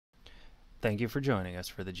Thank you for joining us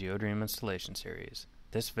for the Geo Dream installation series.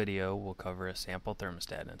 This video will cover a sample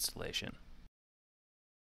thermostat installation.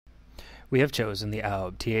 We have chosen the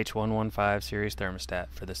AUB TH115 series thermostat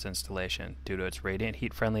for this installation due to its radiant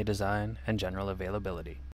heat-friendly design and general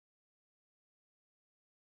availability.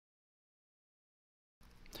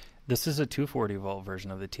 This is a 240 volt version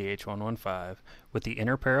of the TH115 with the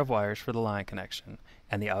inner pair of wires for the line connection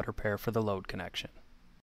and the outer pair for the load connection.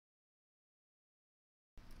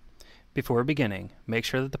 Before beginning, make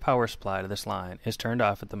sure that the power supply to this line is turned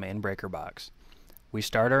off at the main breaker box. We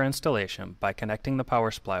start our installation by connecting the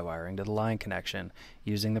power supply wiring to the line connection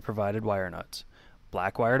using the provided wire nuts,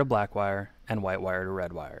 black wire to black wire and white wire to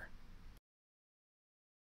red wire.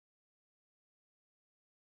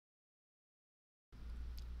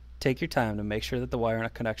 Take your time to make sure that the wire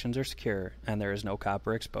connections are secure and there is no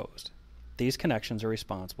copper exposed. These connections are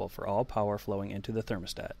responsible for all power flowing into the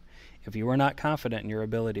thermostat. If you are not confident in your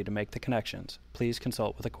ability to make the connections, please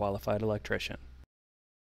consult with a qualified electrician.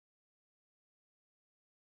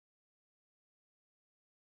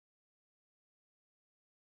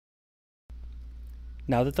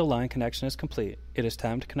 Now that the line connection is complete, it is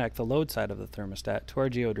time to connect the load side of the thermostat to our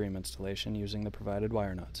Geo Dream installation using the provided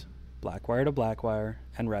wire nuts, black wire to black wire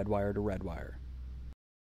and red wire to red wire.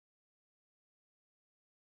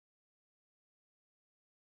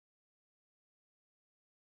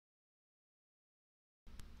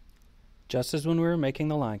 Just as when we were making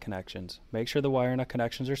the line connections, make sure the wire nut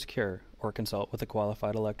connections are secure or consult with a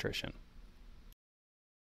qualified electrician.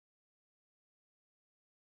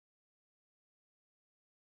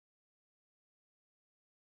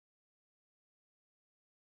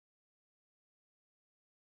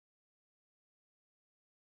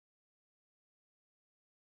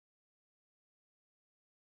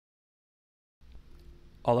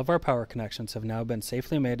 All of our power connections have now been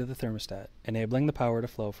safely made to the thermostat, enabling the power to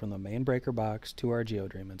flow from the main breaker box to our Geo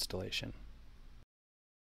Dream installation.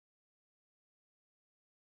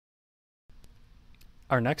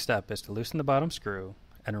 Our next step is to loosen the bottom screw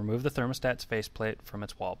and remove the thermostat's faceplate from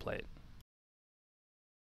its wall plate.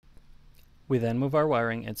 We then move our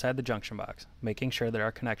wiring inside the junction box, making sure that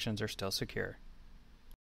our connections are still secure.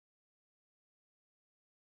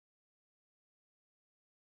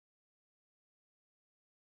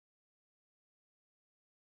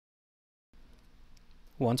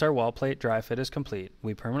 Once our wall plate dry fit is complete,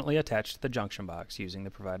 we permanently attach to the junction box using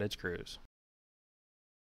the provided screws.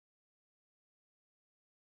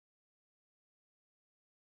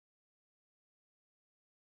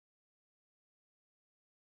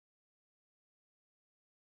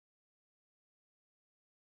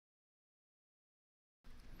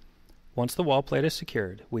 Once the wall plate is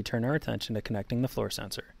secured, we turn our attention to connecting the floor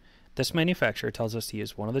sensor. This manufacturer tells us to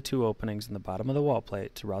use one of the two openings in the bottom of the wall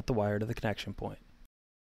plate to route the wire to the connection point.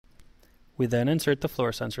 We then insert the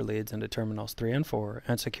floor sensor leads into terminals 3 and 4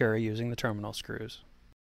 and secure using the terminal screws.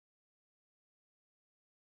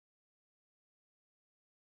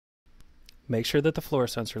 Make sure that the floor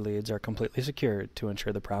sensor leads are completely secured to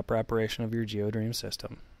ensure the proper operation of your Geo Dream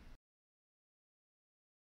system.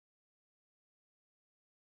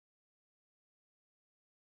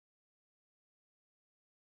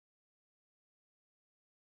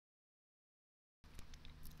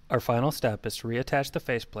 Our final step is to reattach the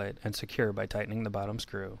faceplate and secure by tightening the bottom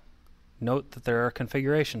screw. Note that there are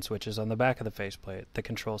configuration switches on the back of the faceplate that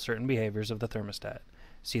control certain behaviors of the thermostat.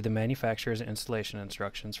 See the manufacturer's installation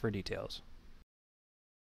instructions for details.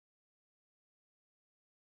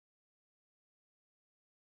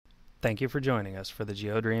 Thank you for joining us for the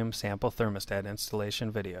Geo Dream sample thermostat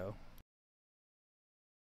installation video.